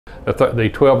The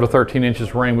 12 to 13 inches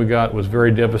of rain we got was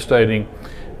very devastating.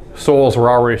 Soils were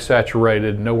already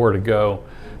saturated, nowhere to go.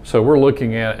 So we're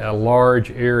looking at a large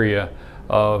area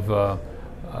of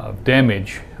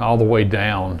damage all the way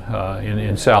down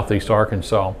in southeast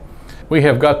Arkansas. We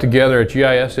have got together a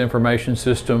GIS information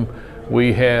system.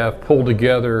 We have pulled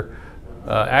together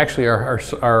actually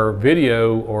our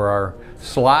video or our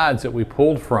slides that we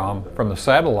pulled from the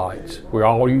satellites. We're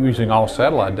all using all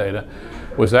satellite data.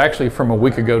 Was actually from a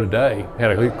week ago today.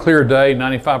 Had a clear day,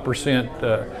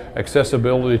 95%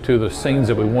 accessibility to the scenes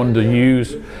that we wanted to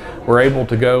use. We're able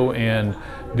to go and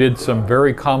did some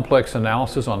very complex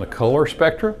analysis on the color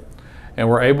spectra, and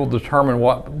we're able to determine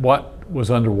what was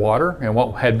underwater and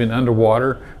what had been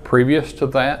underwater previous to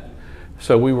that.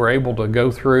 So we were able to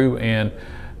go through and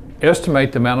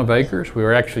estimate the amount of acres. We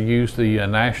were actually used the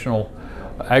National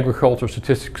Agricultural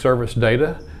Statistics Service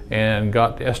data and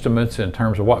got estimates in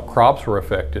terms of what crops were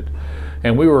affected.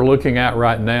 And we were looking at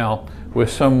right now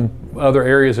with some other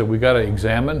areas that we got to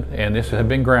examine, and this had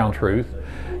been ground truth.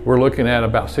 We're looking at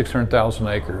about 600,000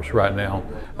 acres right now.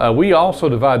 We also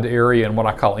divide the area in what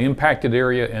I call impacted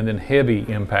area and then heavy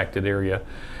impacted area.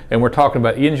 And we're talking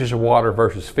about inches of water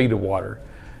versus feet of water.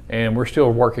 And we're still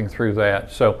working through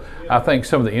that. So I think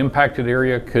some of the impacted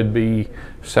area could be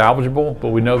salvageable, but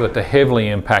we know that the heavily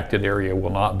impacted area will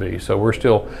not be. So we're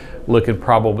still looking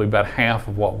probably about half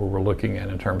of what we were looking at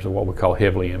in terms of what we call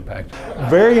heavily impacted.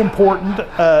 Very important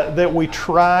that we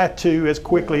try to, as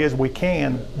quickly as we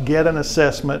can, get an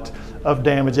assessment of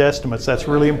damage estimates. That's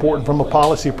really important from a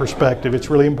policy perspective. It's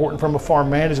really important from a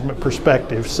farm management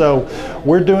perspective. So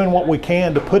we're doing what we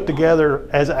can to put together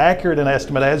as accurate an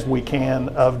estimate as we can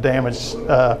of damage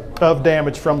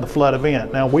from the flood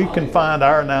event. Now, we confined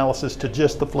our analysis to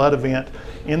just the flood event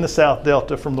in the South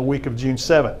Delta from the week of June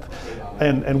 7th.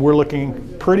 And we're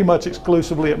looking pretty much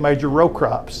exclusively at major row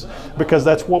crops because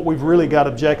that's what we've really got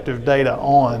objective data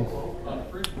on.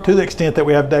 To the extent that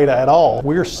we have data at all,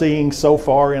 we're seeing so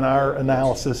far in our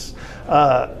analysis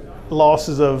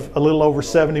losses of a little over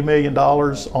 $70 million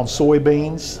on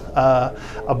soybeans,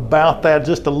 about that,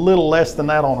 just a little less than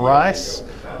that on rice,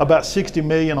 about 60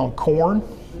 million on corn,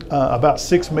 about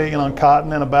 6 million on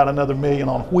cotton, and about another million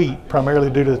on wheat,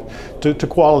 primarily due to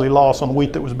quality loss on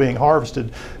wheat that was being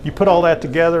harvested. You put all that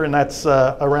together, and that's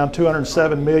around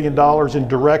 $207 million in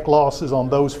direct losses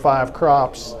on those 5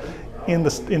 crops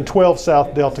in 12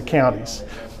 South Delta counties.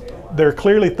 There are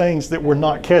clearly things that we're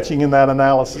not catching in that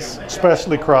analysis,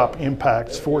 especially crop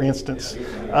impacts, for instance.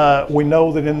 We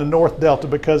know that in the North Delta,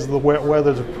 because of the wet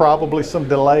weather, there's probably some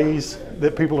delays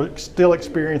that people are still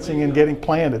experiencing in getting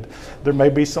planted. There may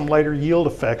be some later yield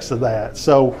effects of that.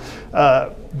 So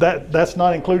that's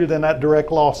not included in that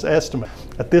direct loss estimate.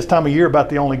 At this time of year, about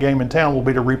the only game in town will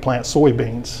be to replant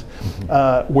soybeans.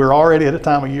 We're already at a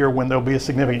time of year when there'll be a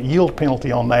significant yield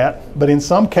penalty on that, but in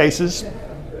some cases,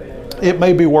 it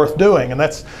may be worth doing, and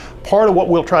that's part of what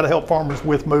we'll try to help farmers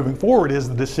with moving forward is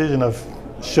the decision of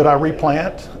should I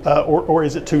replant or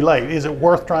is it too late? Is it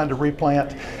worth trying to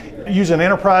replant? Using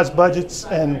enterprise budgets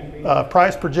and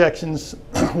price projections,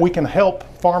 we can help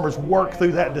farmers work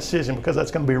through that decision because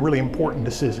that's going to be a really important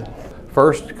decision.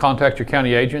 First, contact your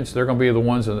county agents. They're going to be the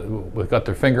ones that have got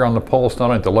their finger on the pulse, not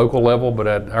only at the local level, but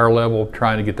at our level,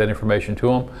 trying to get that information to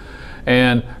them.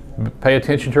 And pay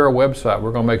attention to our website.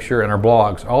 We're going to make sure in our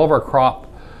blogs, all of our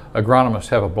crop agronomists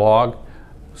have a blog.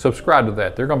 Subscribe to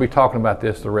that. They're going to be talking about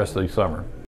this the rest of the summer.